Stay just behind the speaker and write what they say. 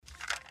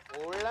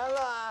Ooh la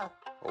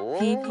la.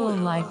 People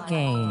like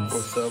games.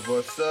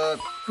 What's up?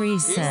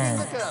 Present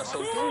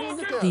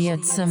the The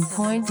At Some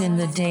Point in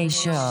the Day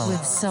show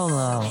with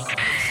Solo.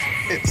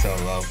 It's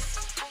Solo.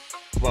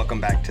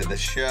 Welcome back to the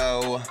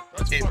show.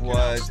 It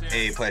was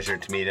a pleasure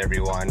to meet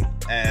everyone.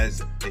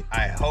 As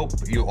I hope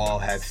you all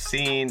have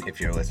seen, if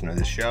you're listening to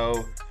the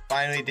show,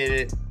 finally did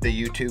it,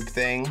 the YouTube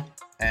thing,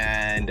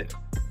 and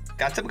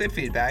got some good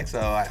feedback, so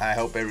I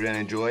hope everyone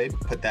enjoyed.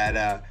 Put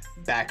that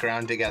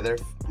background together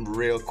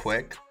real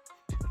quick.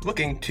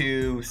 Looking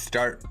to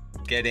start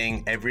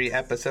getting every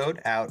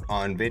episode out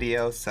on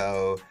video,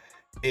 so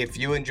if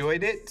you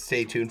enjoyed it,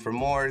 stay tuned for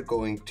more.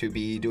 Going to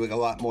be doing a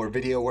lot more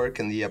video work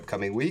in the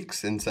upcoming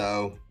weeks, and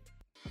so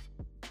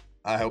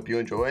I hope you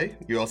enjoy.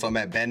 You also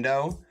met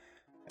Bendo.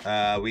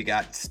 We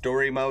got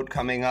Story Mode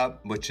coming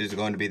up, which is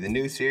going to be the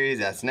new series.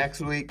 That's next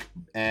week,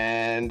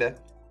 and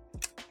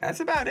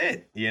that's about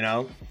it, you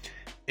know?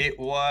 It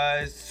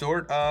was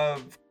sort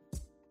of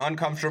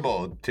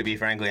uncomfortable, to be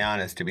frankly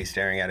honest, to be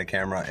staring at a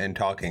camera and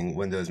talking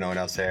when there was no one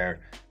else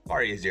there.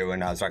 Far easier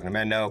when I was talking to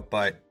Mendo,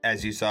 but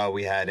as you saw,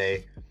 I had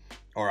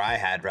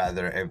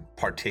a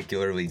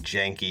particularly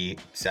janky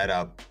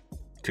setup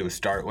to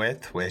start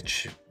with,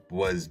 which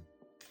was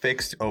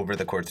fixed over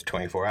the course of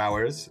 24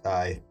 hours.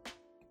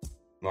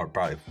 Or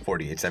probably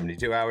 48,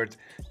 72 hours.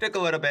 Took a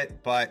little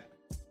bit, but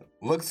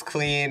looks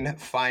clean,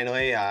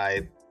 finally.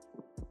 I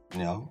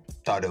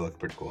thought it looked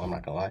pretty cool, I'm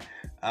not gonna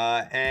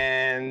lie.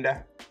 And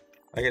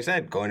like I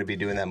said, going to be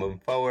doing that moving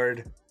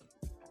forward.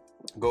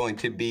 Going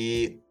to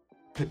be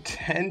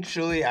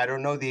potentially, I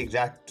don't know the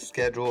exact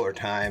schedule or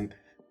time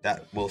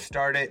that we'll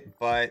start it,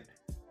 but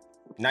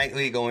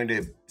nightly going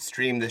to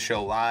stream the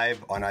show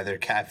live on either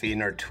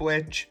Caffeine or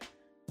Twitch.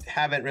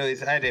 Haven't really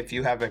decided. If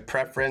you have a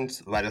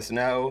preference, let us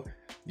know.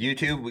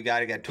 YouTube, we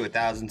got to get to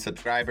 1,000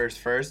 subscribers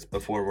first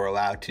before we're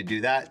allowed to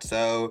do that.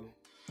 So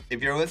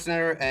if you're a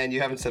listener and you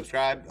haven't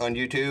subscribed on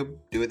YouTube,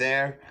 do it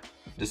there.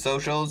 The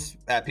socials,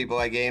 at People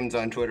Like Games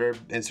on Twitter,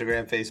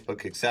 Instagram,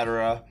 Facebook,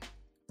 etc.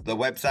 The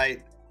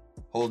website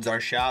holds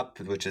our shop,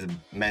 which is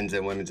men's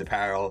and women's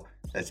apparel.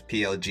 That's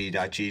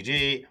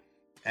plg.gg.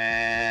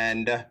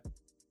 And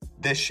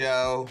this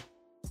show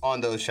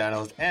on those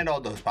channels and all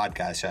those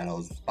podcast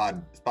channels,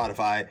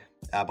 Spotify,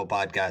 Apple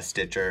Podcasts,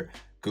 Stitcher,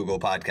 Google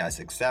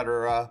Podcasts,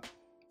 etc.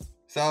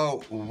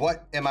 So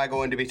what am I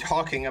going to be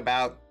talking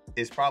about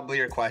is probably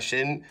your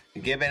question,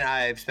 given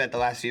I've spent the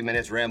last few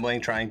minutes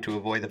rambling trying to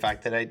avoid the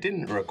fact that I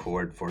didn't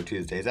record for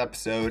Tuesday's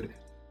episode.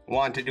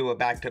 Want to do a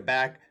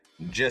back-to-back,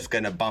 just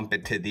gonna bump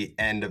it to the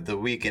end of the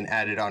week and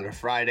add it on to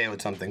Friday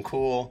with something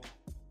cool.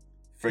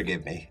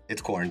 Forgive me,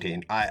 it's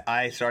quarantine.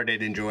 I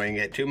started enjoying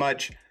it too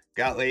much,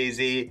 got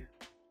lazy,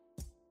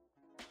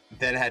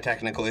 then had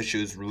technical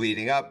issues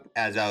leading up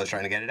as I was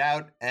trying to get it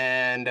out,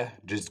 and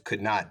just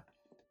could not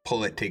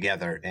pull it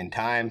together in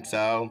time,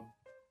 so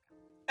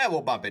we'll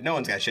bump it. No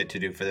one's got shit to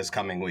do for this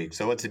coming week,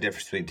 so what's the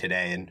difference between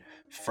today and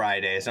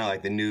Friday? It's not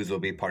like the news will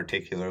be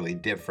particularly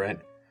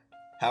different.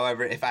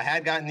 However, if I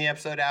had gotten the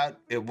episode out,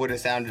 it would have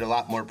sounded a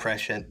lot more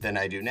prescient than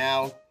I do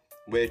now,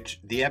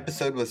 which the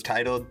episode was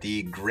titled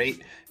The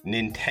Great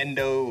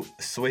Nintendo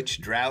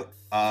Switch Drought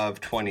of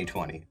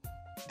 2020.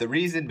 The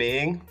reason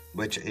being,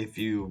 which if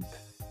you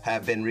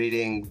have been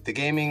reading the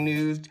gaming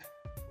news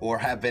or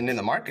have been in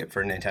the market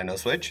for a Nintendo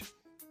Switch,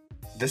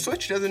 the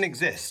Switch doesn't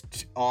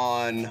exist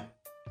on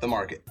the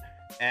market,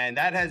 and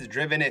that has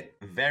driven it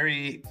to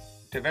very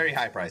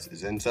high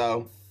prices. And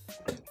so,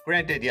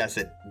 granted, yes,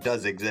 it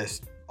does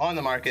exist on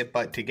the market,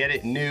 but to get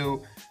it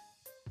new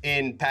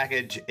in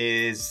package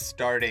is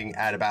starting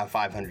at about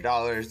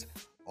 $500.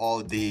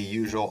 All the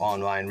usual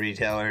online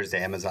retailers,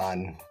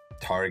 Amazon,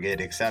 Target,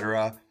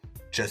 etc.,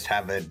 just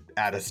have an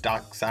out of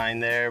stock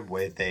sign there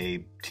with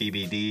a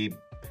TBD,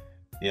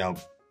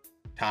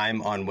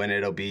 time on when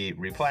it'll be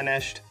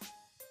replenished.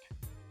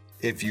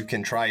 If you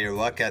can try your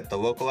luck at the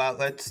local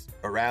outlets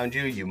around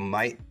you, you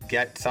might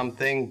get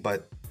something,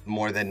 but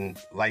more than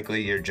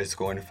likely you're just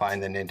going to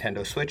find the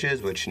Nintendo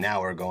Switches, which now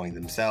are going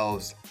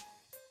themselves.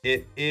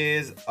 It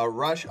is a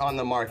rush on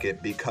the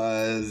market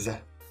because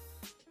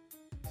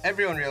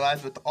everyone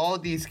realized with all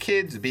these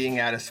kids being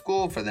out of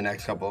school for the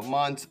next couple of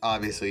months,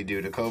 obviously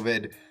due to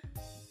COVID,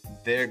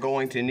 they're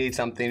going to need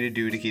something to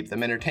do to keep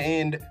them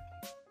entertained,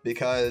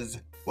 because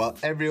while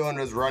everyone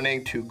was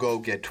running to go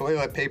get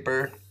toilet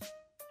paper,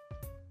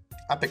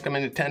 I picked up a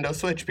Nintendo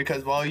Switch,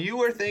 because while you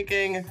were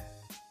thinking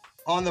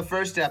on the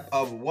first step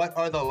of what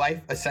are the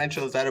life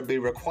essentials that'll be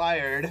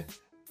required,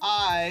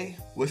 I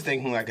was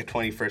thinking like a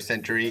 21st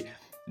century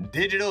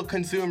digital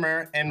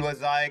consumer and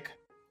was like,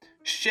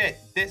 shit,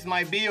 this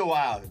might be a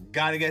while.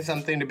 Gotta get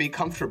something to be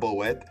comfortable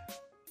with.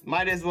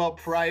 Might as well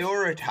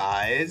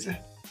prioritize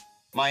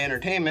my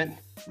entertainment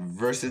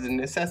versus the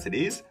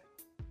necessities.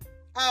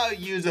 I'll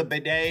use a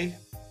bidet.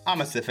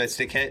 I'm a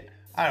sophisticate.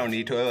 I don't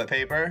need toilet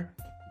paper.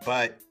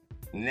 But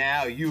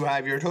now you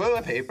have your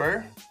toilet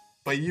paper,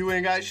 but you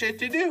ain't got shit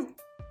to do.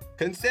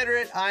 Consider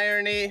it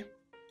irony.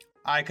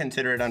 I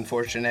consider it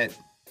unfortunate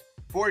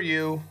for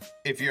you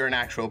if you're an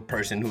actual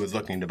person who is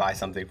looking to buy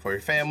something for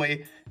your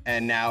family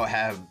and now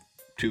have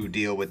to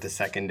deal with the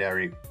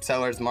secondary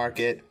sellers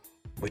market,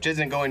 which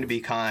isn't going to be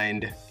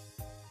kind.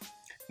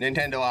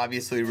 Nintendo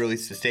obviously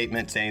released a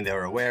statement saying they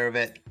were aware of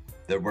it.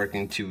 They're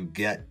working to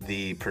get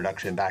the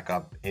production back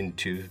up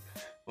into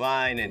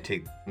line and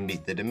to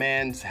meet the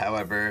demands.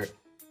 However,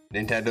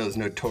 Nintendo is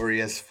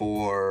notorious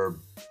for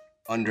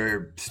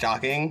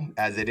understocking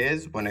as it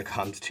is when it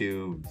comes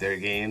to their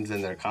games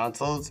and their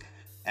consoles.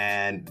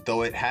 And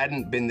though it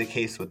hadn't been the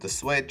case with the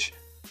Switch,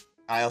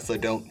 I also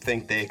don't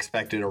think they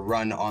expected a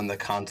run on the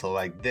console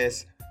like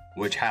this,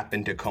 which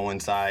happened to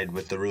coincide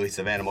with the release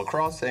of Animal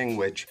Crossing,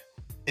 which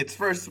its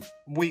first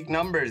week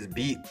numbers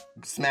beat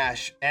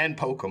Smash and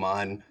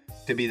Pokemon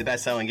to be the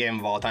best-selling game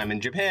of all time in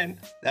Japan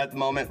at the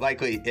moment,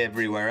 likely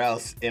everywhere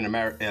else in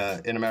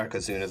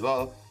America soon as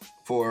well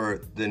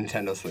for the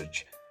Nintendo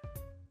Switch.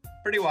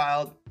 Pretty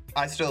wild.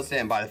 I still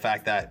stand by the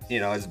fact that, you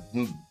know,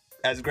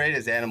 as great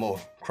as Animal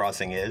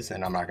Crossing is,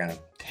 and I'm not going to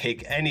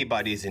take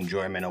anybody's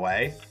enjoyment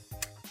away,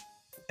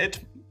 its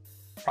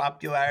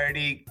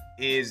popularity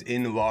is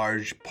in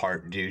large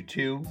part due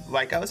to,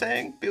 like I was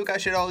saying, people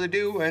got shit all to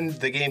do, and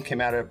the game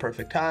came out at a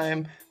perfect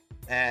time,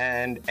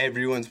 and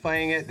everyone's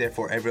playing it,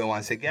 therefore everyone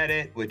wants to get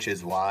it, which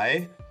is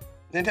why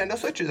Nintendo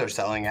Switches are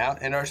selling out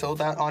and are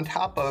sold out on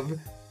top of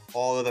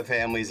all of the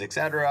families,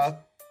 etc.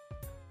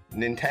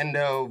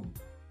 Nintendo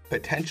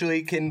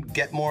potentially can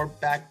get more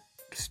back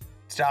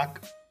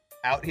stock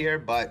out here,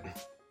 but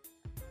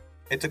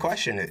it's a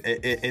question.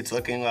 It's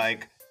looking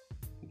like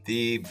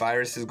the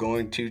virus is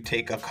going to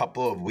take a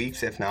couple of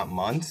weeks, if not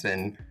months,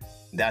 and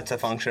that's a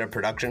function of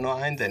production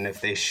lines. And if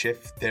they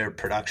shift their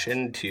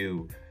production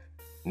to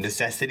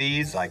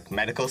necessities like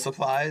medical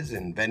supplies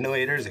and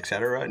ventilators,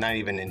 etc., not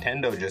even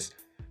Nintendo, just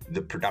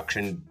the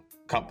production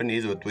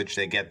companies with which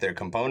they get their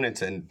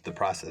components and the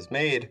process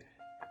made,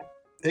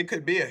 it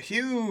could be a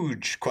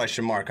huge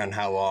question mark on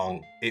how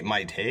long it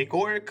might take,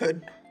 or it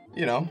could,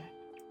 you know,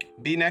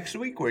 be next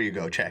week where you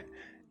go check.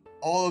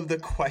 All of the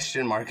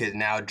question mark is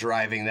now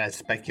driving that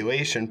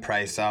speculation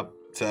price up,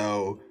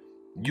 so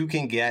you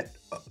can get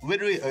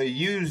literally a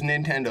used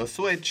Nintendo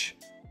Switch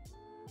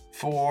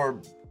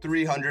for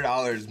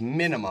 $300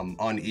 minimum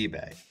on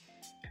eBay.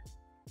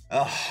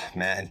 Oh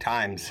man,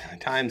 times.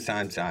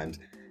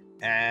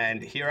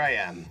 And here I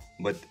am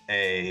with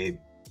a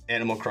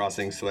Animal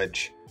Crossing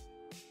Switch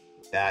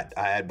that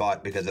I had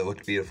bought because it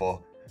looked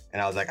beautiful,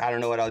 and I was like, I don't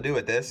know what I'll do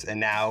with this, and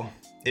now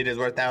it is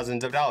worth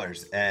thousands of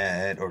dollars,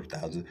 it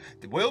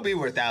will be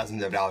worth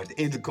thousands of dollars.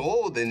 It's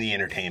gold in the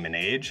entertainment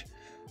age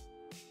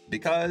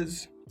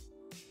because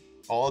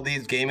all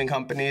these gaming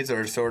companies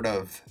are sort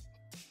of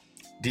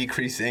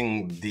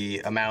decreasing the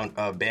amount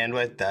of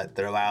bandwidth that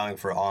they're allowing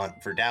for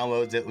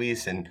downloads at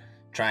least, and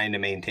trying to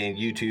maintain.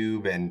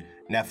 YouTube and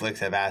Netflix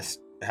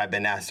have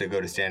been asked to go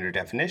to standard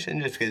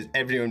definition just because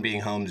everyone being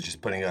home is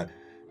just putting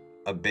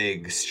a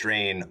big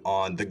strain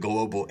on the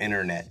global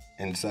internet.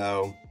 And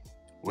so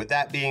with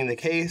that being the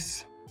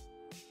case,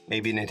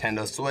 maybe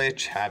Nintendo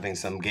Switch having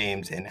some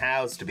games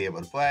in-house to be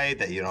able to play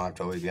that you don't have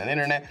to always be on the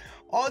internet.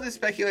 All this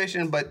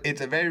speculation, but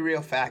it's a very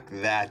real fact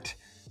that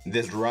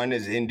this run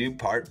is in due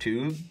part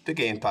to the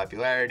game's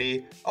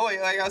popularity. Oh,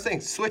 wait, like I was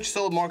saying, Switch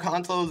sold more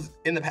consoles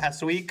in the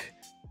past week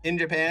in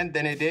Japan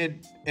than it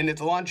did in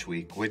its launch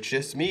week, which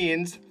just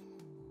means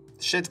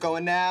shit's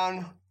going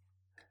down.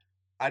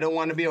 I don't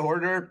want to be a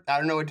hoarder. I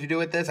don't know what to do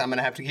with this. I'm going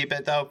to have to keep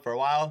it, though, for a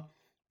while,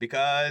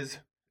 because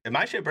if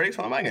my shit breaks,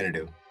 what am I going to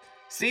do?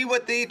 See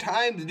what the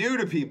times do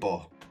to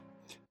people.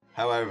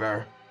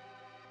 However,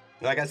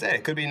 like I said,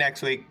 it could be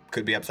next week,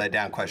 could be upside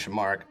down, question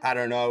mark. I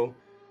don't know.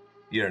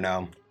 You don't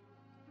know.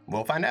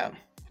 We'll find out.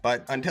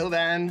 But until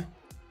then,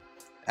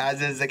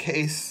 as is the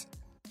case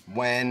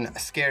when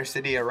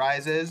scarcity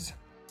arises,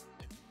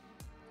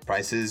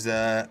 prices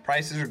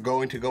are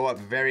going to go up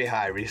very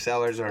high.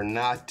 Resellers are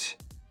not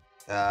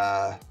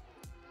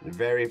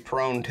very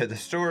prone to the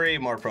story,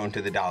 more prone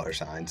to the dollar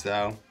sign.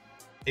 So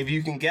if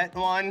you can get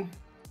one,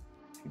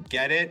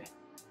 get it.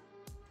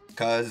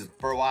 Because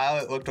for a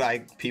while it looked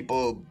like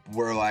people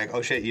were like,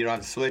 oh shit, you don't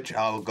have a Switch,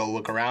 I'll go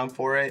look around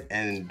for it.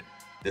 And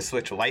the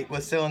Switch Lite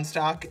was still in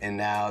stock, and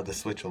now the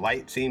Switch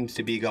Lite seems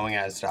to be going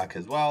out of stock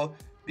as well,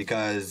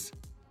 because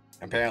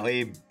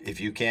apparently if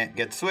you can't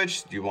get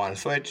Switch, you want a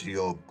Switch,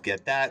 you'll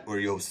get that, or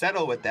you'll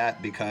settle with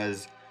that,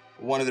 because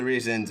one of the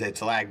reasons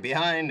it's lagged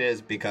behind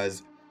is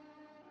because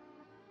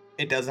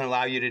it doesn't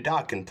allow you to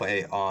dock and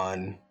play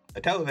on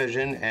a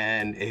television,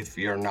 and if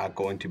you're not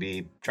going to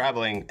be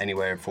traveling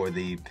anywhere for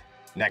the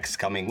next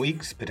coming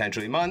weeks,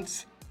 potentially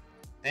months,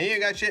 and you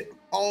got shit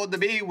all at the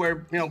B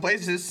where, you know,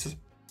 places,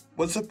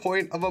 what's the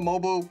point of a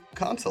mobile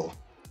console?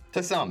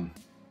 To some,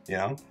 you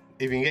know?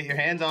 If you can get your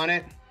hands on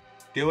it,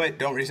 do it,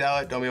 don't resell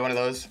it, don't be one of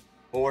those,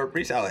 or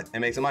resell it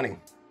and make some money.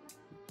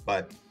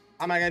 But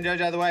I'm not gonna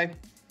judge either way.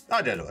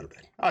 I'll judge a little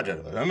bit. I'm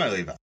gonna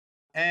leave it.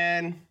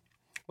 And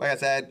like I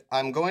said,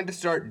 I'm going to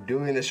start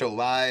doing the show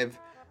live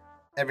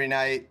every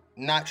night.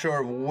 Not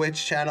sure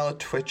which channel,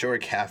 Twitch or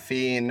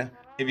Caffeine.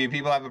 If you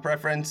people have a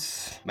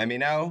preference, let me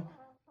know.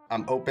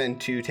 I'm open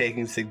to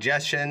taking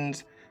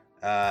suggestions.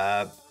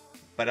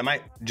 But but I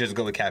might just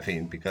go with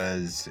caffeine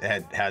because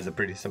it has a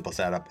pretty simple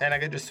setup, and I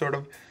could just sort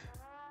of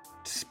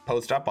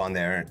post up on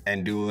there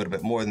and do a little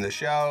bit more than the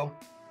show.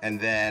 And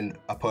then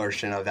a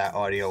portion of that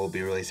audio will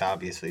be released,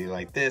 obviously,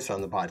 like this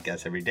on the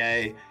podcast every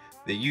day.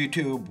 The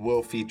YouTube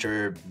will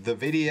feature the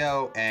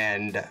video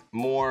and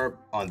more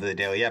on the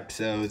daily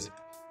episodes.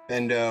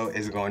 Bendo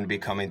is going to be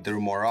coming through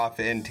more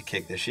often to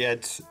kick the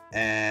shits.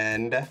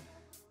 And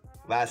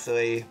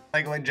lastly,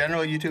 like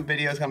general YouTube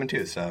videos coming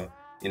too. So,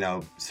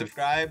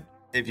 subscribe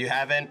if you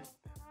haven't.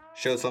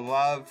 Show some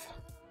love.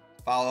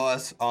 Follow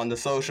us on the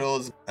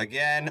socials.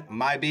 Again,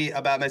 might be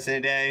about missing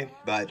a day,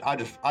 but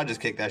I'll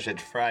just kick that shit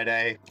to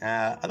Friday.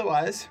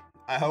 Otherwise,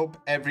 I hope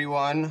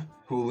everyone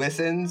who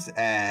listens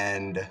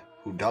and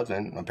who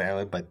doesn't,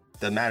 apparently, but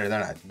doesn't matter, they're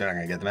not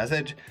gonna get the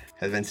message,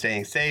 has been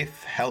staying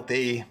safe,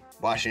 healthy,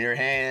 washing your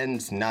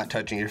hands, not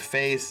touching your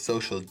face,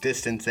 social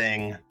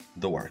distancing,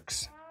 the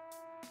works.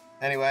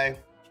 Anyway,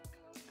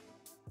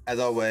 as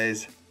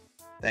always,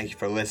 thank you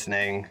for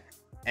listening,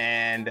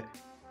 and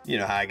you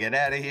know how I get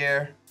out of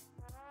here.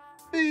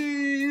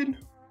 Bean.